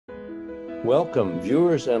Welcome,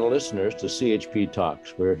 viewers and listeners, to CHP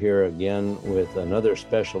Talks. We're here again with another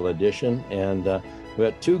special edition, and we've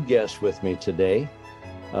got two guests with me today.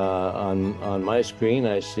 On my screen,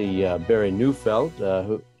 I see Barry Neufeld,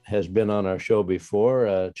 who has been on our show before,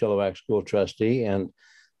 Chilliwack School Trustee, and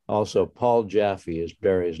also Paul Jaffe is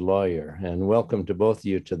Barry's lawyer. And welcome to both of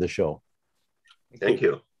you to the show. Thank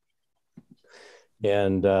you.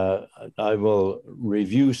 And I will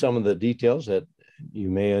review some of the details that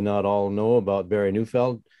you may not all know about Barry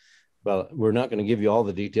Neufeld. Well, we're not going to give you all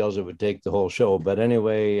the details. It would take the whole show. But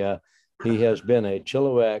anyway, he has been a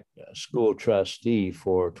Chilliwack School Trustee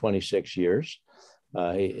for 26 years.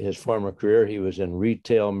 His former career, he was in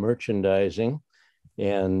retail merchandising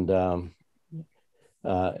and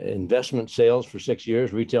investment sales for 6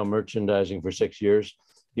 years, retail merchandising for 6 years.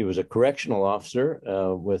 He was a correctional officer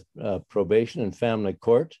with probation and family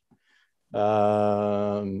court.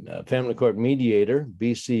 Family court mediator,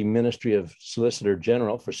 BC Ministry of Solicitor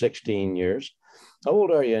General for 16 years. How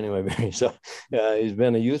old are you anyway, Barry? So he's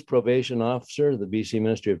been a youth probation officer, the BC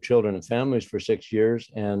Ministry of Children and Families for 6 years,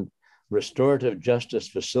 and restorative justice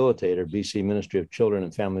facilitator, BC Ministry of Children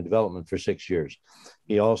and Family Development for 6 years.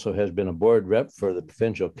 He also has been a board rep for the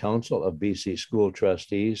Provincial Council of BC School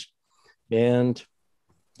Trustees, and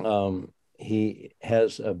he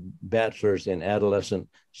has a bachelor's in adolescent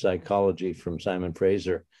psychology from Simon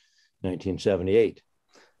Fraser, 1978.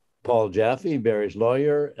 Paul Jaffe, Barry's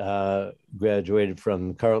lawyer, graduated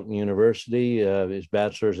from Carleton University, his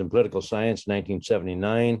bachelor's in political science,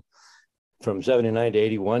 1979. From 79 to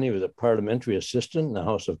 81, he was a parliamentary assistant in the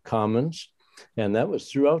House of Commons. And that was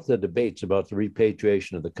throughout the debates about the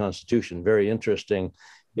repatriation of the Constitution. Very interesting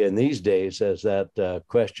in these days, as that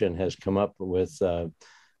question has come up with the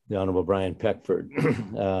Honorable Brian Peckford,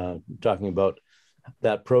 talking about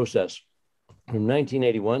that process. From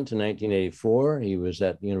 1981 to 1984, he was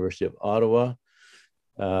at the University of Ottawa.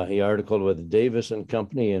 He articled with the Davis and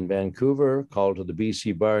Company in Vancouver, called to the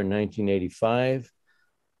BC Bar in 1985.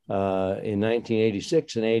 In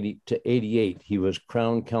 1986 and 80 to 88, he was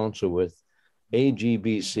Crown Counsel with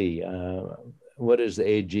AGBC. What is the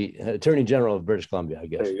AG? Attorney General of British Columbia, I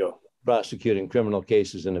guess. There you go. Prosecuting criminal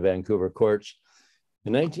cases in the Vancouver courts.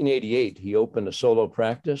 In 1988, he opened a solo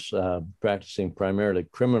practice, practicing primarily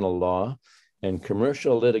criminal law and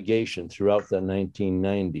commercial litigation throughout the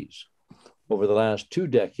 1990s. Over the last 2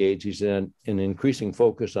 decades, he's had an increasing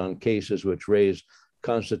focus on cases which raise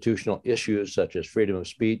constitutional issues such as freedom of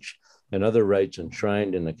speech and other rights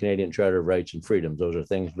enshrined in the Canadian Charter of Rights and Freedoms. Those are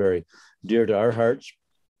things very dear to our hearts.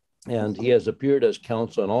 And he has appeared as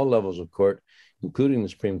counsel on all levels of court, including the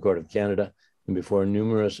Supreme Court of Canada, and before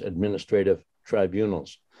numerous administrative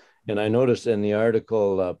tribunals. And I noticed in the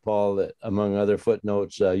article, Paul, that among other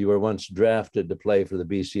footnotes, you were once drafted to play for the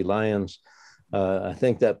BC Lions. I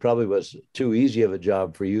think that probably was too easy of a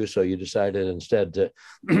job for you, so you decided instead to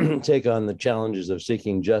take on the challenges of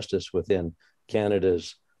seeking justice within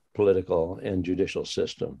Canada's political and judicial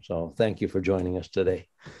system. So thank you for joining us today.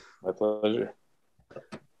 My pleasure.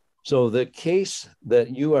 So the case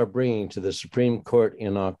that you are bringing to the Supreme Court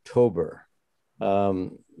in October,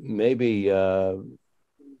 maybe,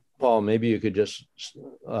 Paul, maybe you could just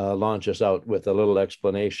launch us out with a little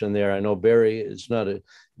explanation there. I know Barry, it's not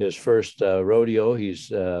his first rodeo. He's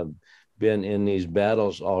been in these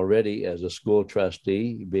battles already as a school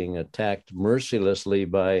trustee, being attacked mercilessly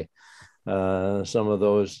by some of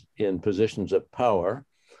those in positions of power.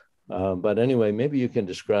 But anyway, maybe you can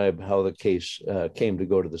describe how the case came to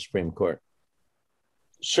go to the Supreme Court.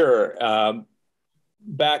 Sure.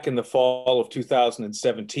 Back in the fall of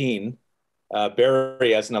 2017,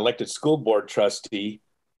 Barry, as an elected school board trustee,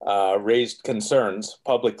 raised concerns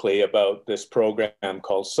publicly about this program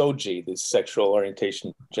called SOGI, the Sexual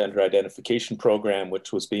Orientation Gender Identification Program,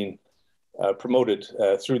 which was being promoted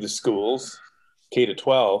through the schools, K to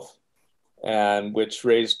 12, and which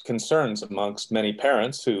raised concerns amongst many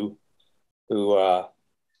parents who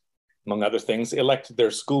among other things, elected their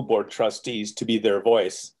school board trustees to be their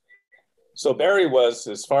voice. So Barry was,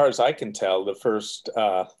 as far as I can tell, the first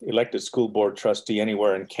elected school board trustee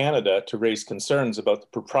anywhere in Canada to raise concerns about the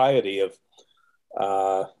propriety of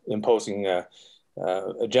imposing a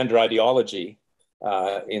gender ideology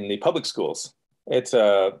in the public schools. It's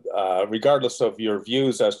regardless of your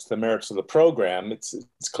views as to the merits of the program, it's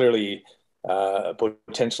clearly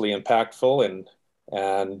potentially impactful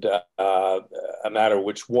and a matter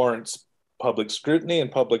which warrants public scrutiny and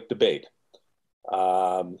public debate.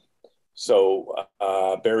 So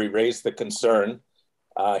Barry raised the concern.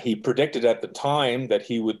 He predicted at the time that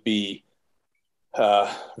he would be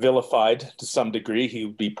vilified to some degree. He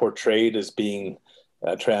would be portrayed as being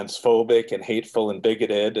transphobic and hateful and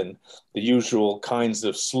bigoted, and the usual kinds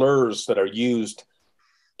of slurs that are used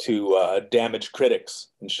to damage critics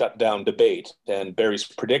and shut down debate. And Barry's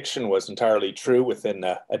prediction was entirely true. Within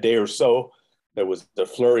a day or so, there was a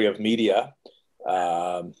flurry of media,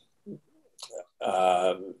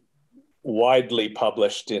 widely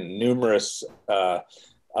published in numerous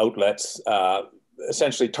outlets,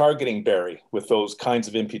 essentially targeting Barry with those kinds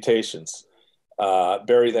of imputations.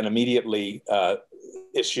 Barry then immediately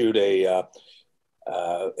issued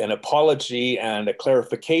an apology and a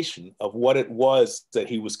clarification of what it was that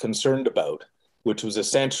he was concerned about, which was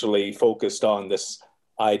essentially focused on this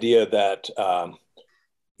idea that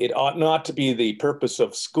it ought not to be the purpose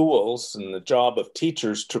of schools and the job of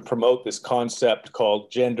teachers to promote this concept called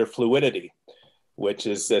gender fluidity, which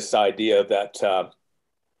is this idea that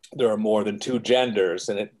there are more than two genders,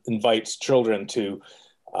 and it invites children to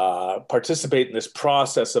participate in this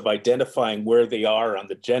process of identifying where they are on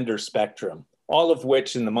the gender spectrum, all of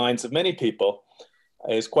which in the minds of many people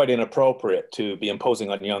is quite inappropriate to be imposing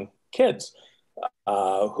on young kids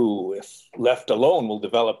who, if left alone, will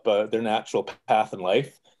develop their natural path in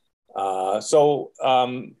life.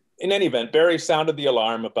 In any event, Barry sounded the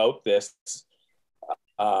alarm about this.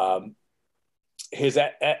 His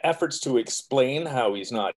efforts to explain how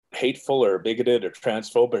he's not hateful or bigoted or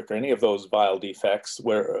transphobic or any of those vile defects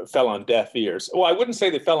fell on deaf ears. Well, I wouldn't say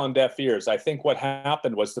they fell on deaf ears. I think what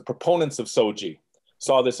happened was the proponents of SOGI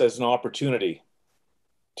saw this as an opportunity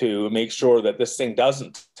to make sure that this thing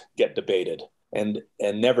doesn't get debated and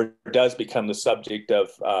never does become the subject of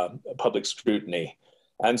public scrutiny.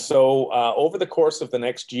 And so over the course of the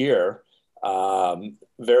next year,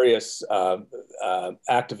 various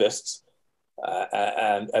activists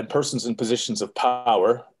and persons in positions of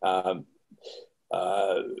power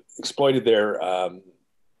exploited their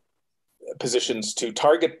positions to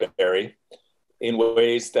target Barry in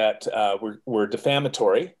ways that were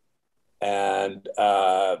defamatory and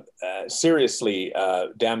seriously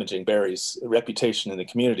damaging Barry's reputation in the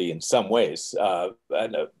community in some ways. I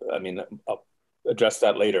mean, I'll address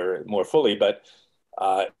that later more fully, but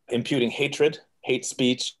imputing hatred, hate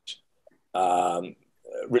speech,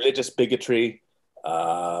 religious bigotry,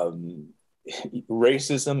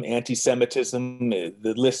 racism, anti-Semitism.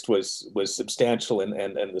 The list was substantial,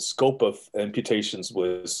 and the scope of imputations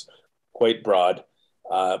was quite broad.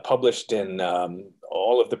 Published in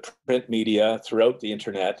all of the print media throughout the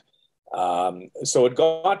internet. So it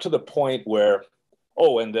got to the point where,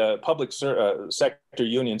 and the public sector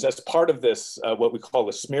unions, as part of this, what we call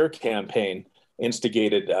the smear campaign,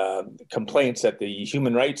 instigated complaints at the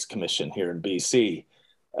Human Rights Commission here in BC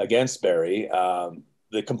against Barry.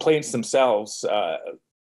 The complaints themselves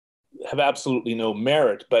have absolutely no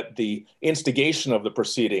merit, but the instigation of the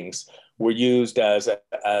proceedings were used as a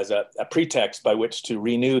pretext by which to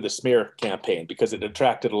renew the smear campaign because it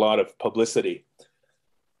attracted a lot of publicity.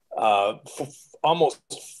 Almost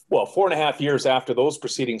 4.5 years after those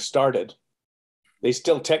proceedings started, they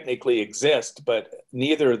still technically exist, but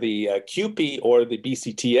neither the QP or the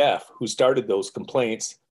BCTF, who started those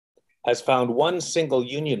complaints, has found one single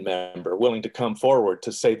union member willing to come forward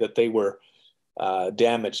to say that they were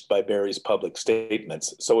damaged by Barry's public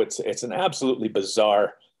statements. So it's an absolutely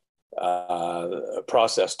bizarre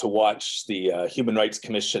process to watch the Human Rights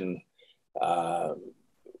Commission,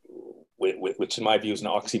 which in my view is an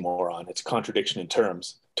oxymoron. It's a contradiction in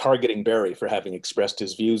terms, targeting Barry for having expressed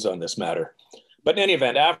his views on this matter. But in any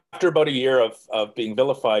event, after about a year of being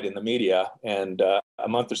vilified in the media and a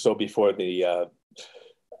month or so before the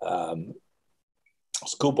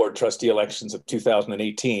school board trustee elections of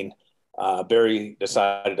 2018, Barry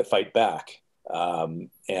decided to fight back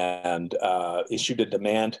and issued a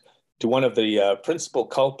demand to one of the principal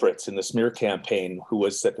culprits in the smear campaign, who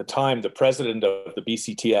was at the time the president of the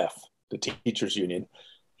BCTF, the teachers union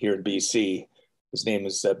here in BC. His name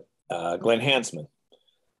is Glen Hansman.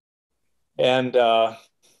 And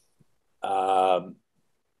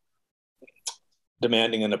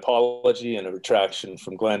demanding an apology and a retraction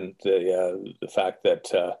from Glen, the fact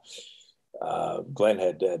that Glen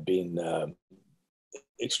had been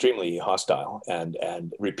extremely hostile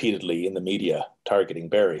and repeatedly in the media targeting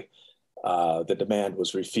Barry. The demand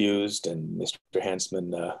was refused, and Mr.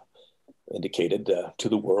 Hansman indicated to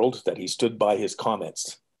the world that he stood by his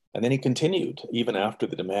comments. And then he continued, even after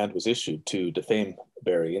the demand was issued, to defame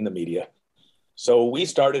Barry in the media. So we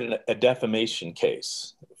started a defamation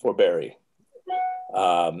case for Barry.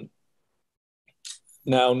 Now,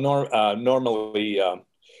 normally,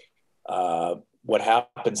 what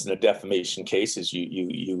happens in a defamation case is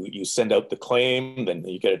you send out the claim, then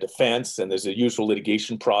you get a defense, and there's a usual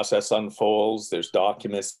litigation process unfolds. There's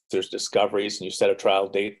documents, there's discoveries, and you set a trial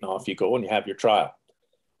date, and off you go, and you have your trial.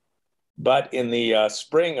 But in the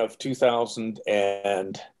spring of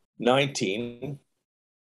 2019,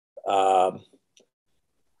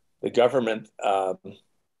 the government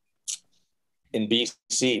in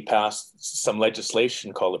BC passed some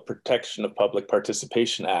legislation called the Protection of Public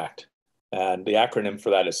Participation Act. And the acronym for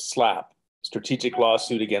that is SLAP, Strategic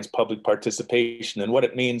Lawsuit Against Public Participation. And what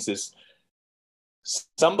it means is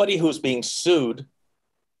somebody who's being sued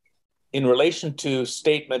in relation to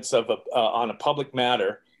statements of on a public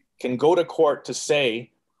matter can go to court to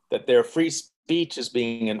say that their free speech is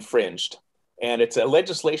being infringed. And it's a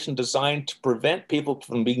legislation designed to prevent people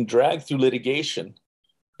from being dragged through litigation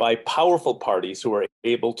by powerful parties who are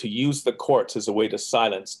able to use the courts as a way to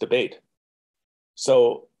silence debate.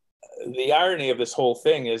 So the irony of this whole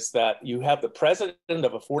thing is that you have the president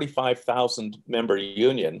of a 45,000 member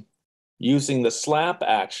union using the SLAP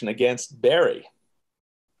action against Barry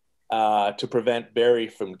to prevent Barry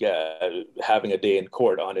from having a day in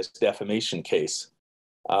court on his defamation case.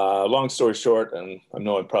 Long story short, and I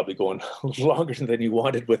know I'm probably going longer than you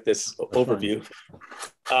wanted with this overview.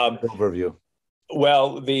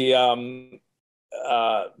 Well, the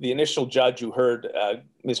initial judge who heard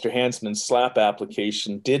Mr. Hansman's SLAP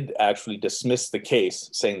application did actually dismiss the case,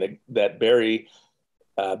 saying that Barry's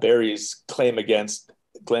claim against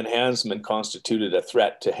Glen Hansman constituted a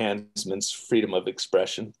threat to Hansman's freedom of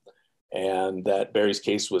expression, and that Barry's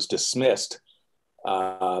case was dismissed.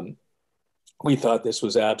 We thought this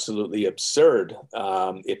was absolutely absurd.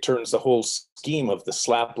 It turns the whole scheme of the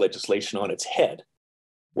SLAP legislation on its head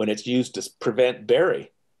when it's used to prevent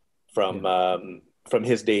Barry from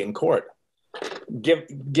his day in court.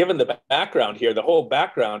 Given the background here, the whole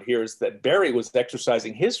background here is that Barry was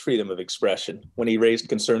exercising his freedom of expression when he raised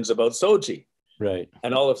concerns about SOGI. Right.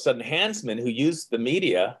 And all of a sudden, Hansman, who used the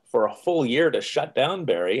media for a full year to shut down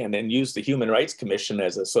Barry and then used the Human Rights Commission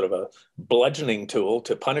as a sort of a bludgeoning tool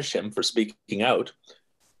to punish him for speaking out,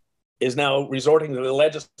 is now resorting to the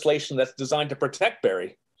legislation that's designed to protect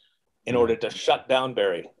Barry in order to shut down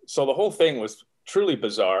Barry. So the whole thing was truly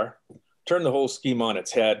bizarre, turned the whole scheme on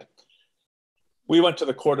its head. We went to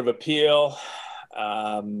the Court of Appeal.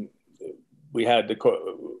 We had the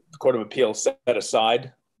Court of Appeal set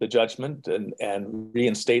aside the judgment and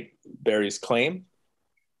reinstate Barry's claim.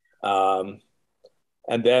 And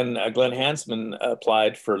then Glen Hansman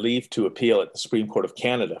applied for leave to appeal at the Supreme Court of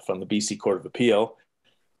Canada from the BC Court of Appeal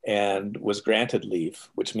and was granted leave,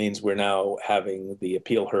 which means we're now having the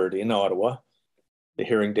appeal heard in Ottawa. The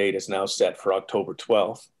hearing date is now set for October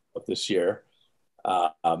 12th of this year.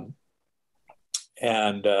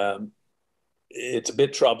 It's a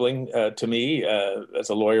bit troubling to me as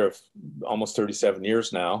a lawyer of almost 37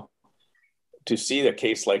 years now to see a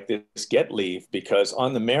case like this get leave, because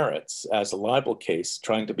on the merits, as a libel case,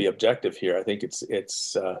 trying to be objective here, I think it's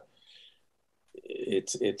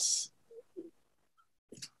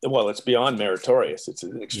beyond meritorious. It's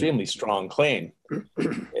an extremely strong claim.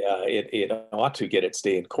 It ought to get its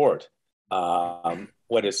day in court.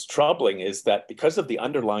 What is troubling is that because of the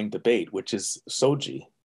underlying debate, which is SOGI,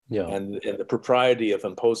 and the propriety of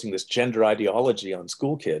imposing this gender ideology on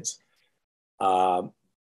school kids, the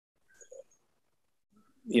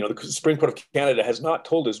Supreme Court of Canada has not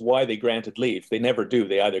told us why they granted leave. They never do.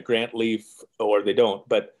 They either grant leave or they don't.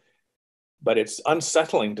 But it's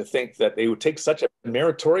unsettling to think that they would take such a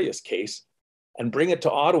meritorious case and bring it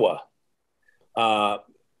to Ottawa.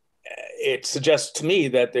 It suggests to me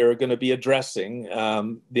that they're going to be addressing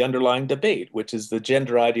the underlying debate, which is the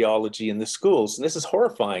gender ideology in the schools. And this is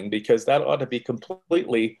horrifying because that ought to be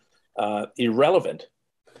completely irrelevant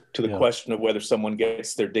to the question of whether someone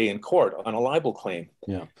gets their day in court on a libel claim.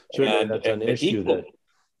 Yeah, sure. That's an issue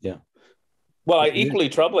Well, equally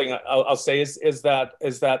troubling, I'll say, is that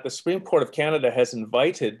the Supreme Court of Canada has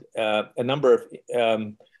invited a number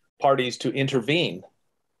of parties to intervene,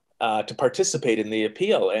 to participate in the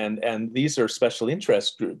appeal, and these are special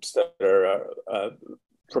interest groups that are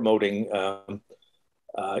promoting,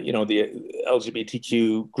 the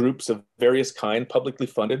LGBTQ groups of various kind, publicly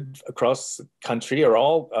funded across the country, are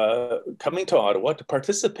all coming to Ottawa to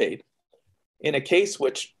participate in a case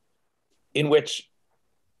in which,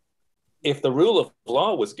 if the rule of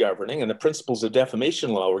law was governing and the principles of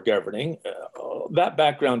defamation law were governing, that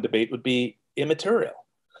background debate would be immaterial.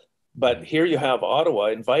 But here you have Ottawa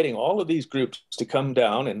inviting all of these groups to come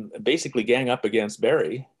down and basically gang up against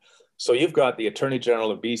Barry. So you've got the Attorney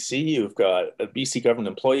General of BC, you've got a BC Government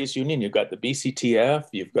Employees Union, you've got the BCTF,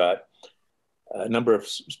 you've got a number of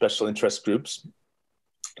special interest groups,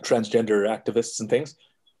 transgender activists and things,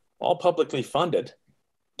 all publicly funded,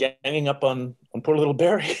 ganging up on poor little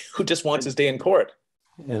Barry, who just wants his day in court.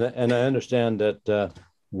 And I understand that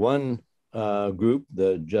one group,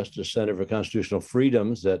 the Justice Center for Constitutional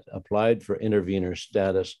Freedoms, that applied for intervener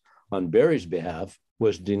status on Barry's behalf,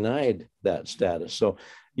 was denied that status. So,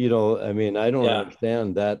 you know, I mean, I don't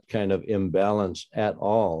understand that kind of imbalance at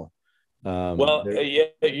all. Well, yeah,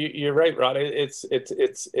 you're right, Rod.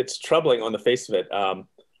 It's troubling on the face of it.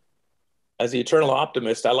 As the eternal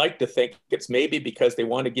optimist, I like to think it's maybe because they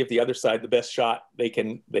want to give the other side the best shot they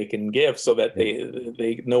can give, so that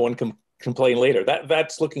no one can complain later.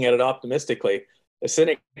 That's looking at it optimistically. A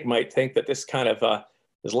cynic might think that this kind of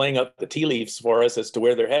is laying out the tea leaves for us as to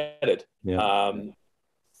where they're headed. Yeah.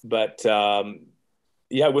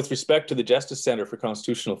 Yeah, with respect to the Justice Center for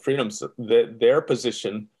Constitutional Freedoms, their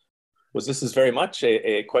position was this is very much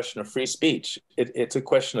a question of free speech. It's a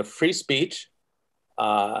question of free speech,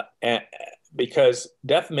 and because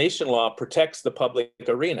defamation law protects the public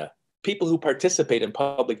arena. People who participate in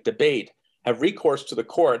public debate have recourse to the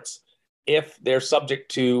courts if they're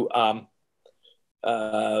subject to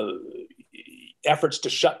efforts to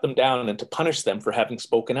shut them down and to punish them for having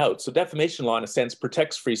spoken out. So defamation law, in a sense,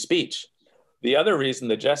 protects free speech. The other reason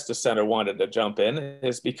the Justice Center wanted to jump in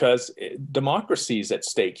is because democracy is at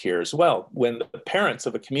stake here as well. When the parents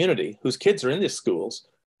of a community whose kids are in these schools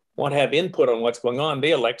want to have input on what's going on,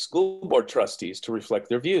 they elect school board trustees to reflect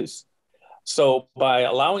their views. So by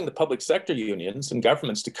allowing the public sector unions and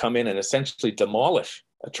governments to come in and essentially demolish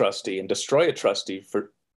a trustee and destroy a trustee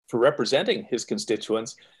for representing his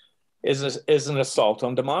constituents is an assault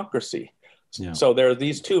on democracy. Yeah. So there are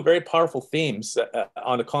these two very powerful themes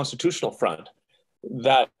on the constitutional front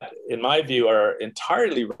that, in my view, are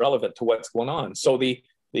entirely relevant to what's going on. So the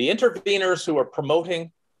interveners who are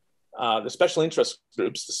promoting the special interest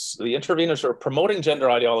groups, the interveners who are promoting gender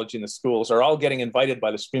ideology in the schools are all getting invited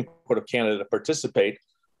by the Supreme Court of Canada to participate.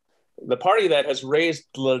 The party that has raised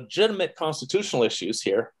legitimate constitutional issues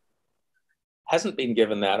here hasn't been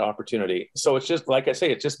given that opportunity. So it's just, like I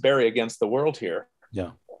say, it's just Barry against the world here.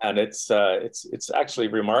 Yeah. And it's actually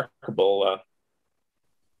remarkable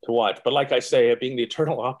to watch. But like I say, being the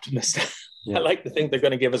eternal optimist, I like to think they're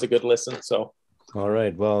going to give us a good listen. So, all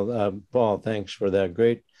right. Well, Paul, thanks for that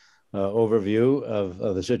great overview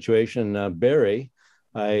of the situation. Barry,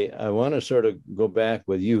 I want to sort of go back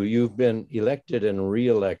with you. You've been elected and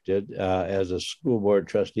re-elected as a school board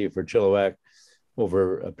trustee for Chilliwack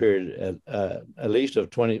over a period at least of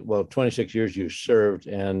 26 years you served,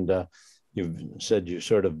 and you've said you've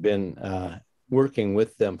sort of been working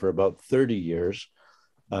with them for about 30 years.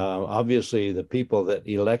 Obviously, the people that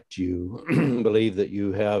elect you believe that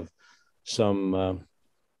you have some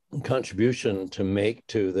contribution to make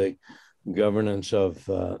to the governance of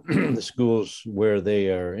the schools where they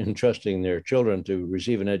are entrusting their children to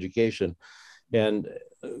receive an education. And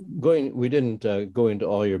we didn't go into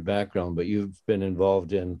all your background, but you've been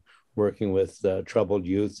involved in working with troubled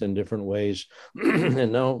youth in different ways.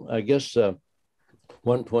 And now, I guess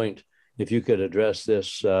one point, if you could address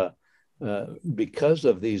this, because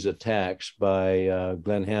of these attacks by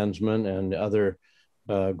Glen Hansman and other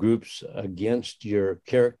groups against your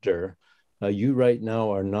character, you right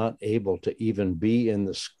now are not able to even be in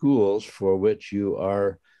the schools for which you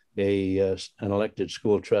are an elected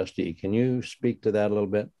school trustee. Can you speak to that a little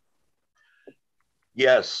bit?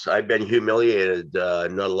 Yes, I've been humiliated.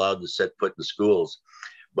 I'm not allowed to set foot in schools.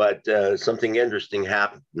 But something interesting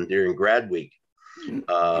happened during grad week.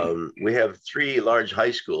 We have 3 large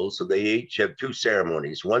high schools, so they each have 2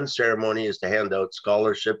 ceremonies. One ceremony is to hand out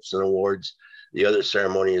scholarships and awards. The other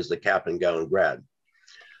ceremony is the cap and gown grad.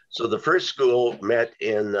 So the first school met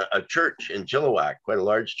in a church in Chilliwack, quite a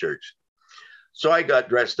large church. So I got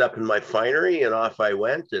dressed up in my finery and off I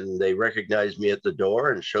went, and they recognized me at the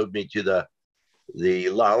door and showed me to the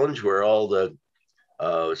lounge where all the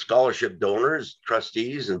scholarship donors,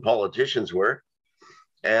 trustees, and politicians were.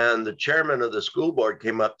 And the chairman of the school board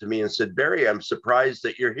came up to me and said, "Barry, I'm surprised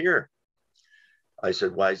that you're here." I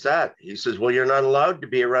said, "Why is that?" He says, "Well, you're not allowed to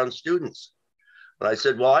be around students." And I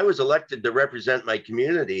said, "Well, I was elected to represent my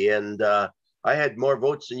community, and I had more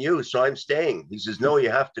votes than you, so I'm staying." He says, "No,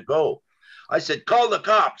 you have to go." I said, "Call the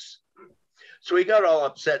cops." So he got all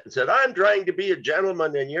upset and said, "I'm trying to be a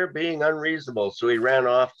gentleman and you're being unreasonable." So he ran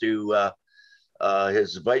off to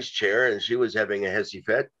his vice chair, and she was having a hissy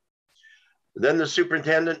fit. Then the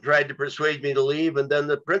superintendent tried to persuade me to leave, and then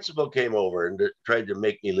the principal came over and tried to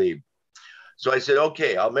make me leave. So I said,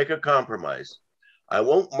 "Okay, I'll make a compromise. I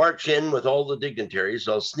won't march in with all the dignitaries.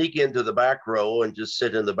 I'll sneak into the back row and just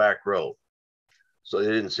sit in the back row." So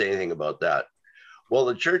they didn't say anything about that. Well,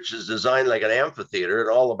 the church is designed like an amphitheater, and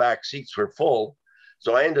all the back seats were full.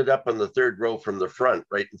 So I ended up on the third row from the front,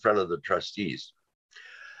 right in front of the trustees.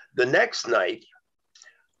 The next night,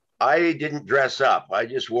 I didn't dress up. I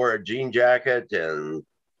just wore a jean jacket and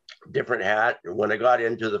different hat. And when I got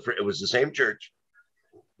into it was the same church.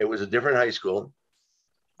 It was a different high school.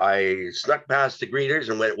 I snuck past the greeters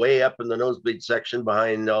and went way up in the nosebleed section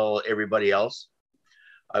behind everybody else.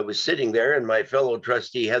 I was sitting there, and my fellow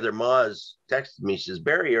trustee, Heather Moz, texted me. She says,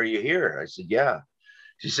 "Barry, are you here?" I said, "Yeah."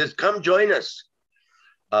 She says, "Come join us.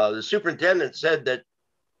 The superintendent said that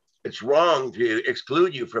it's wrong to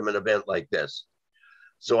exclude you from an event like this."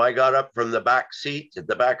 So I got up from the back seat at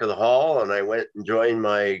the back of the hall, and I went and joined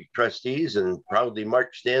my trustees and proudly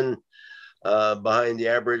marched in behind the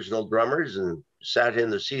Aboriginal drummers and sat in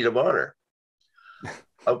the seat of honor.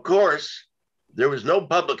 Of course, there was no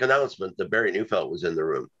public announcement that Barry Neufeld was in the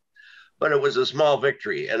room, but it was a small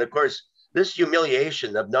victory. And of course, this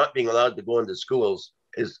humiliation of not being allowed to go into schools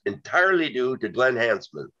is entirely due to Glen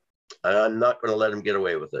Hansman. I'm not going to let him get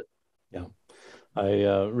away with it. Yeah.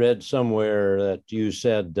 I read somewhere that you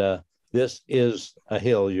said this is a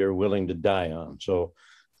hill you're willing to die on. So,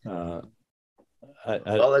 well,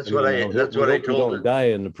 that's what I told you. Don't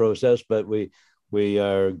die in the process, but we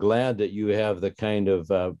are glad that you have the kind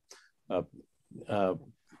of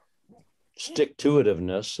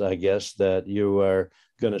stick-to-itiveness, I guess, that you are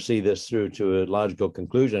going to see this through to a logical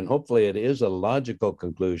conclusion. Hopefully, it is a logical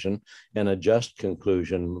conclusion and a just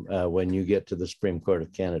conclusion when you get to the Supreme Court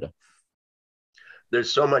of Canada.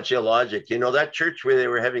 There's so much illogic. You know, that church where they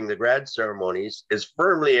were having the grad ceremonies is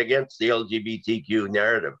firmly against the LGBTQ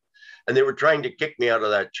narrative. And they were trying to kick me out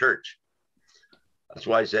of that church. That's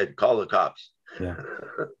why I said, call the cops. Yeah.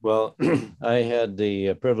 Well, I had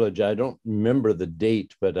the privilege, I don't remember the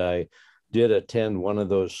date, but I did attend one of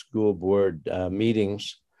those school board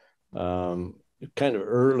meetings kind of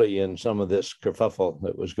early in some of this kerfuffle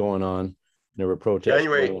that was going on. There were protests.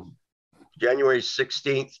 January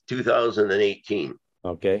 16th, 2018.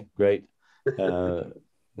 Okay, great.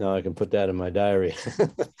 Now I can put that in my diary.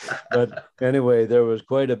 But anyway, there was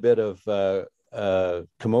quite a bit of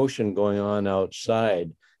commotion going on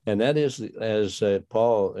outside. And that is, as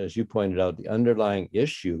Paul, as you pointed out, the underlying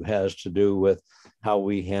issue has to do with how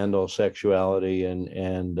we handle sexuality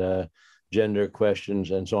and gender questions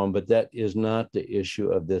and so on. But that is not the issue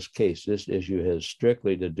of this case. This issue has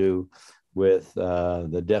strictly to do with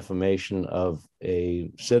the defamation of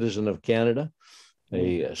a citizen of Canada,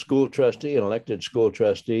 a school trustee, an elected school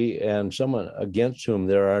trustee, and someone against whom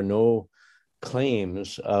there are no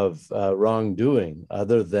claims of wrongdoing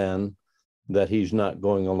other than that he's not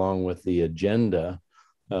going along with the agenda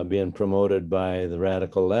being promoted by the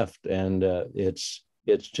radical left. And it's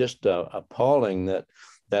just appalling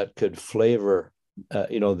that could flavor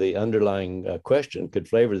the underlying question could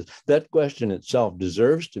flavor this. That question itself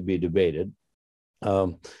deserves to be debated,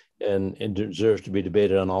 and it deserves to be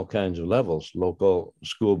debated on all kinds of levels, local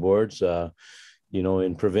school boards,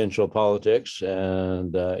 in provincial politics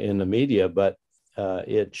and in the media, but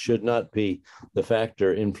it should not be the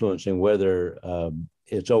factor influencing whether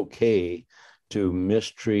it's okay to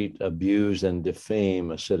mistreat, abuse, and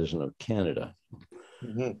defame a citizen of Canada.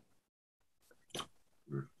 Mm-hmm.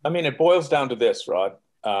 I mean, it boils down to this, Rod.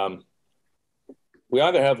 We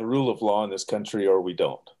either have a rule of law in this country or we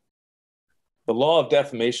don't. The law of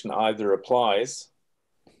defamation either applies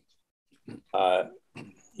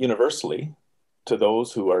universally to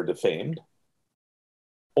those who are defamed,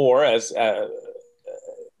 or as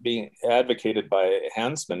being advocated by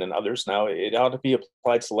Hansman and others now, it ought to be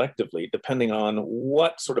applied selectively, depending on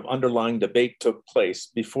what sort of underlying debate took place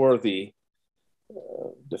before the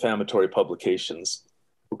defamatory publications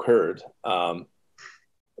occurred.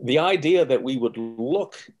 The idea that we would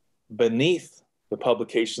look beneath the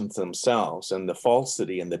publications themselves and the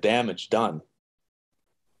falsity and the damage done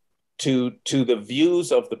to the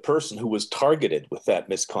views of the person who was targeted with that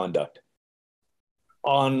misconduct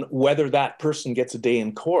on whether that person gets a day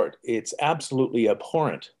in court, it's absolutely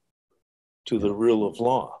abhorrent to the rule of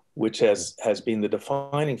law, which has been the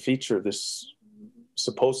defining feature of this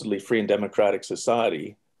supposedly free and democratic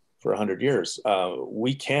society for 100 years.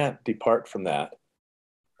 We can't depart from that.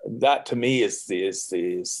 That to me is the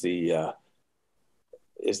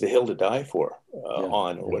hill to die for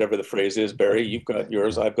on, or whatever the phrase is. Barry, you've got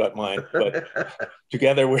yours, I've got mine, but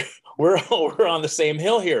together we're on the same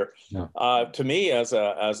hill here. Yeah. To me, as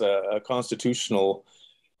a constitutional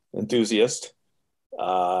enthusiast,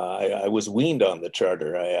 I was weaned on the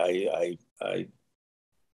Charter. I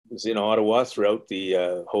was in Ottawa throughout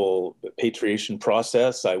the whole patriation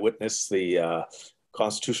process. I witnessed the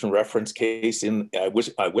constitutional reference case.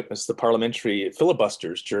 I witnessed the parliamentary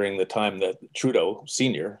filibusters during the time that Trudeau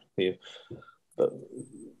Senior, the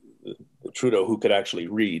Trudeau who could actually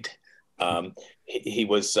read, he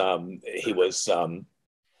was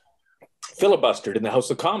filibustered in the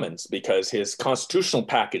House of Commons because his constitutional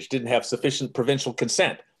package didn't have sufficient provincial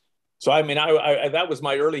consent. So, I mean, I that was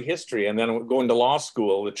my early history. And then going to law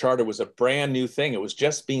school, the charter was a brand new thing. It was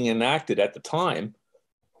just being enacted at the time.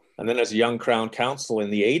 And then as a young Crown Counsel in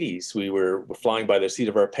the 80s, we were flying by the seat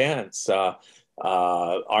of our pants,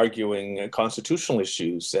 arguing constitutional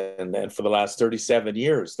issues. And then for the last 37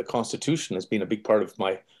 years, the Constitution has been a big part of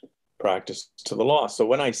my practice to the law. So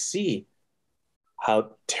when I see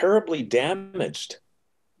how terribly damaged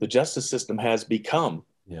the justice system has become,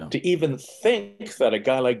 to even think that a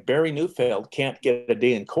guy like Barry Neufeld can't get a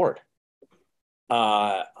day in court,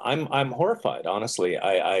 I'm horrified. Honestly,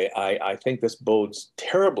 I think this bodes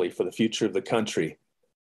terribly for the future of the country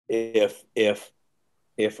if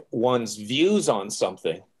one's views on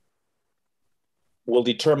something will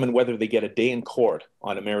determine whether they get a day in court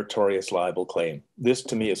on a meritorious libel claim. This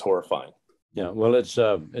to me is horrifying. Yeah, well, it's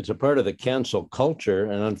a part of the cancel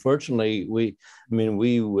culture, and unfortunately, we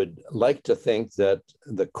would like to think that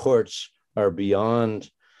the courts are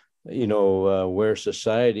beyond, where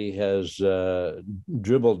society has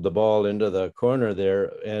dribbled the ball into the corner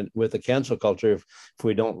there, and with the cancel culture, if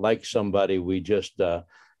we don't like somebody, we just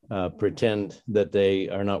pretend that they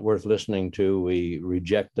are not worth listening to. We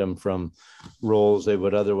reject them from roles they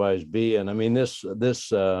would otherwise be, and I mean this.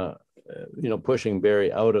 Pushing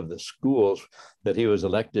Barry out of the schools that he was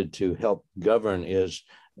elected to help govern is,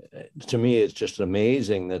 to me, it's just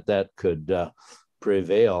amazing that could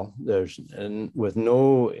prevail. And with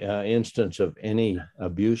no instance of any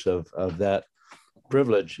abuse of that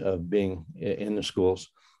privilege of being in the schools.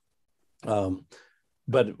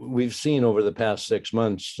 But we've seen over the past 6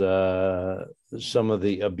 months some of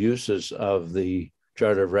the abuses of the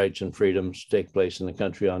Charter of Rights and Freedoms take place in the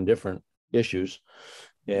country on different issues.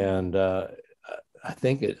 And I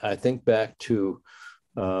think back to,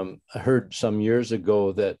 I heard some years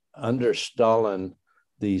ago that under Stalin,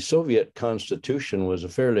 the Soviet constitution was a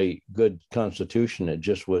fairly good constitution. It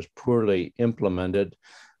just was poorly implemented.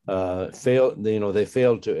 They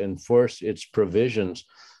failed to enforce its provisions.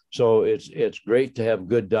 So it's great to have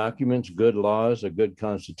good documents, good laws, a good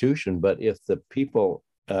constitution. But if the people,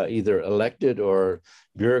 either elected or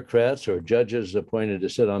bureaucrats or judges appointed to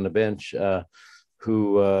sit on the bench,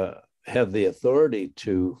 who have the authority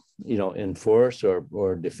to, enforce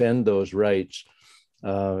or defend those rights,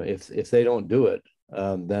 if they don't do it,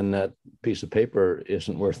 then that piece of paper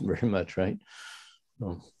isn't worth very much, right?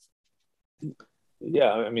 So.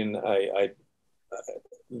 Yeah, I mean, the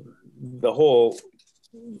whole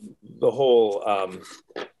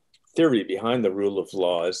theory behind the rule of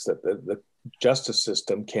law is that the justice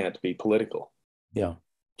system can't be political. Yeah,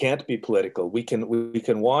 can't be political. We can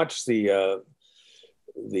watch the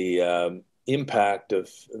impact of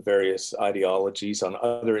various ideologies on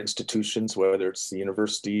other institutions, whether it's the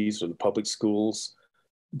universities or the public schools,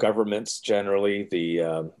 governments generally,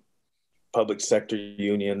 the public sector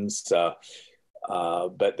unions,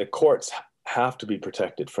 but the courts have to be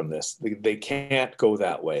protected from this. They can't go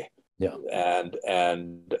that way. Yeah.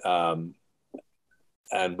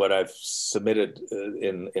 And what I've submitted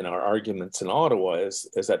in our arguments in Ottawa is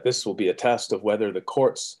that this will be a test of whether the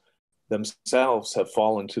courts themselves have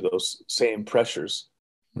fallen to those same pressures,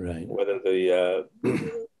 right? Whether the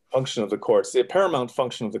function of the courts, the paramount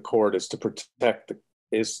function of the court is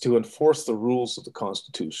to enforce the rules of the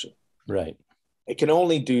Constitution. Right. It can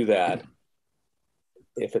only do that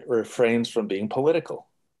if it refrains from being political.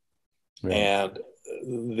 Right. And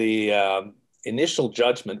the initial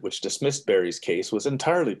judgment, which dismissed Barry's case, was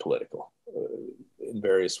entirely political in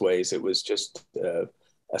various ways. It was just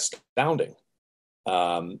astounding.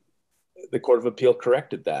 The Court of Appeal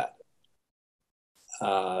corrected that.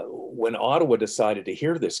 When Ottawa decided to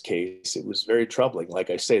hear this case, it was very troubling. Like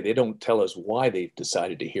I say, they don't tell us why they've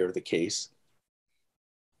decided to hear the case.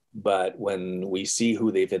 But when we see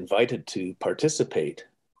who they've invited to participate,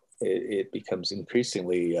 it becomes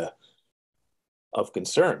increasingly of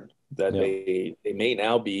concern that they may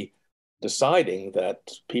now be deciding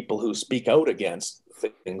that people who speak out against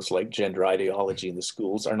things like gender ideology in the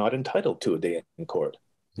schools are not entitled to a day in court.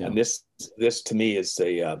 Yeah. And this to me is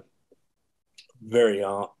a very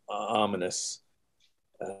ominous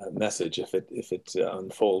message if it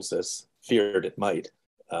unfolds as feared it might.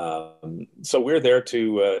 So we're there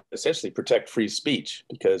to essentially protect free speech,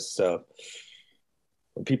 because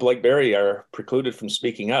when people like Barry are precluded from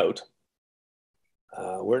speaking out,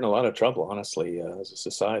 we're in a lot of trouble, honestly, as a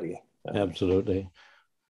society. Absolutely.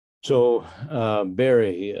 So,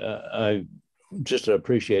 Barry, I just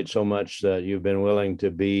appreciate so much that you've been willing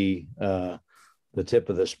to be the tip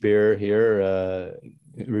of the spear here,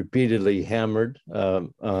 repeatedly hammered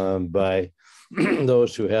by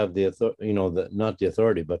those who have the authority, not the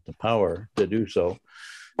authority, but the power to do so.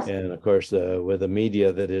 And of course, with a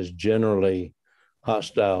media that is generally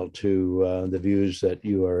hostile to the views that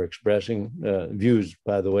you are expressing, views,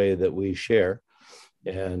 by the way, that we share.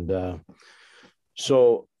 And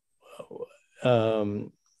so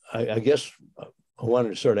I guess I wanted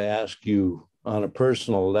to sort of ask you on a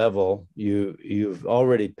personal level, you've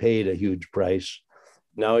already paid a huge price.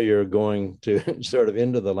 Now you're going to sort of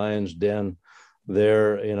into the lion's den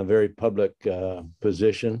there in a very public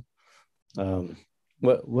position. How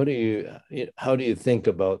do you think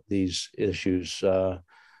about these issues? Does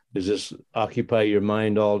this occupy your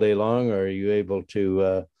mind all day long, or are you able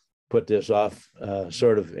to put this off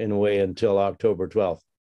sort of in a way until October 12th?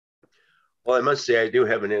 Well, I must say I do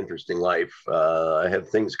have an interesting life. I have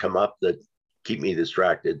things come up that keep me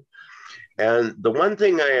distracted. And the one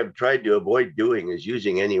thing I have tried to avoid doing is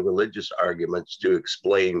using any religious arguments to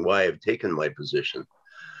explain why I've taken my position.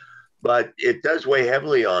 But it does weigh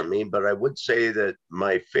heavily on me, but I would say that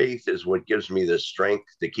my faith is what gives me the strength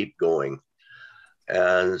to keep going.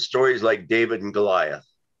 And stories like David and Goliath,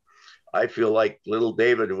 I feel like little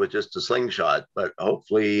David was just a slingshot, but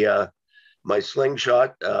hopefully my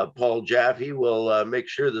slingshot, Paul Jaffe, will make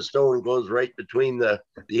sure the stone goes right between the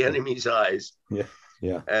enemy's eyes.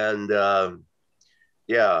 Yeah. And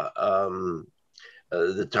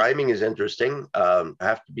the timing is interesting. I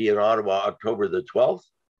have to be in Ottawa October the 12th.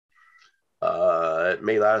 It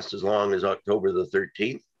may last as long as October the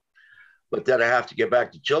 13th. But then I have to get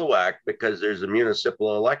back to Chilliwack because there's a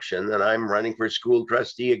municipal election and I'm running for school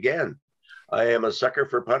trustee again. I am a sucker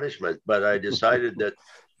for punishment, but I decided that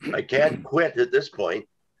I can't quit at this point.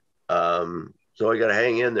 So I got to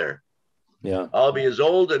hang in there. Yeah. I'll be as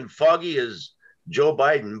old and foggy as Joe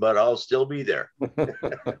Biden, but I'll still be there.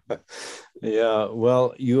 Yeah.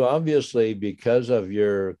 Well, you obviously, because of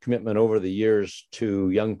your commitment over the years to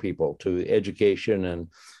young people, to education and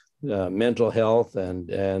mental health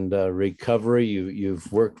and recovery,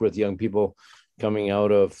 you've worked with young people coming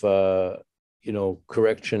out of,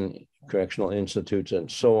 correctional institutes and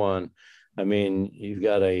so on. I mean, you've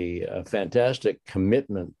got a fantastic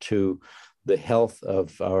commitment to the health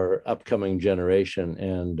of our upcoming generation.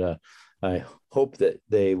 And I hope that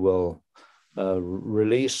they will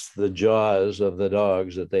release the jaws of the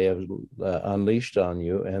dogs that they have unleashed on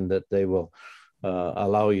you, and that they will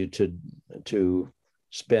allow you to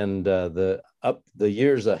spend the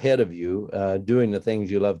years ahead of you doing the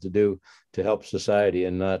things you love to do to help society,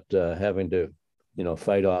 and not having to,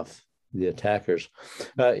 fight off the attackers.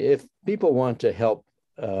 If people want to help,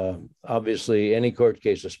 obviously any court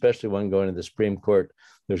case, especially one going to the Supreme Court,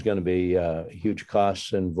 there's going to be huge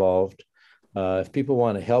costs involved. If people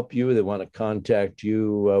want to help you, they want to contact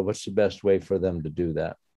you, what's the best way for them to do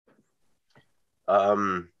that?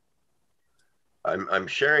 I'm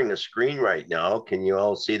sharing a screen right now. Can you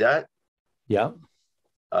all see that? Yeah.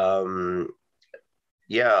 I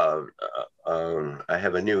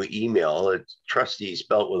have a new email. It's Trustee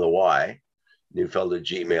spelt with a Y, Neufeld at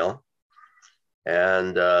Gmail.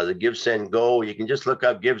 And the Give, Send, Go, you can just look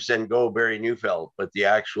up Give, Send, Go, Barry Neufeld, but the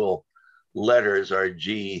actual letters are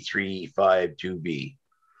G352B.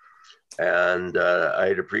 And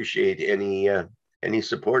I'd appreciate any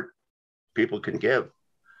support people can give.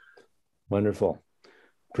 Wonderful.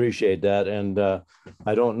 Appreciate that. And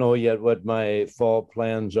I don't know yet what my fall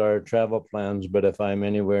plans are, travel plans, but if I'm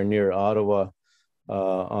anywhere near Ottawa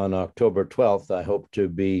on October 12th, I hope to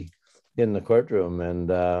be in the courtroom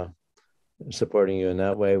and supporting you in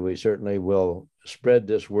that way. We certainly will spread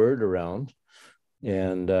this word around.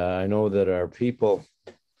 And I know that our people,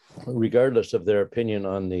 regardless of their opinion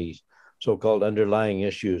on the so-called underlying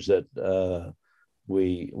issues, that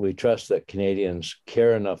we trust that Canadians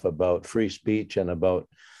care enough about free speech and about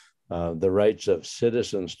the rights of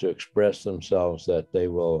citizens to express themselves that they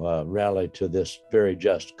will rally to this very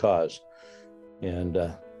just cause. And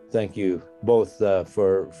thank you both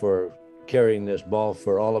for carrying this ball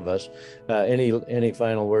for all of us. Any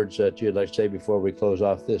final words that you'd like to say before we close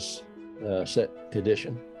off this set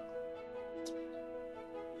edition?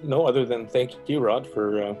 No, other than thank you, Rod,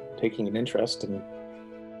 for taking an interest and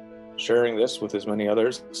sharing this with as many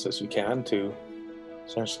others as you can to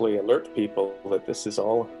essentially alert people that this is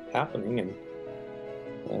all happening and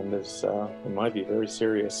is, in my view, very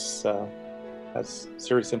serious, has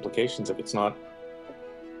serious implications if it's not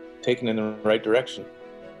taken in the right direction.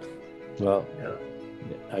 Well,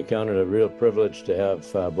 I count it a real privilege to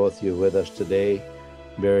have both of you with us today.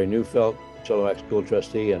 Barry Neufeld, Chilliwack School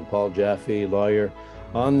Trustee, and Paul Jaffe, lawyer,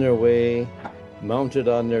 on their way, mounted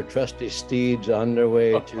on their trusty steeds, on their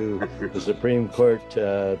way to the Supreme Court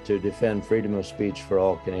to defend freedom of speech for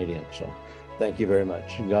all Canadians. So thank you very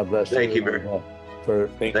much. And God bless you. Thank you, Barry.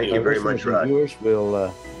 Thank you very much, Rod. Viewers,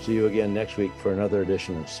 we'll see you again next week for another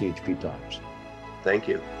edition of CHP Talks. Thank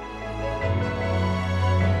you.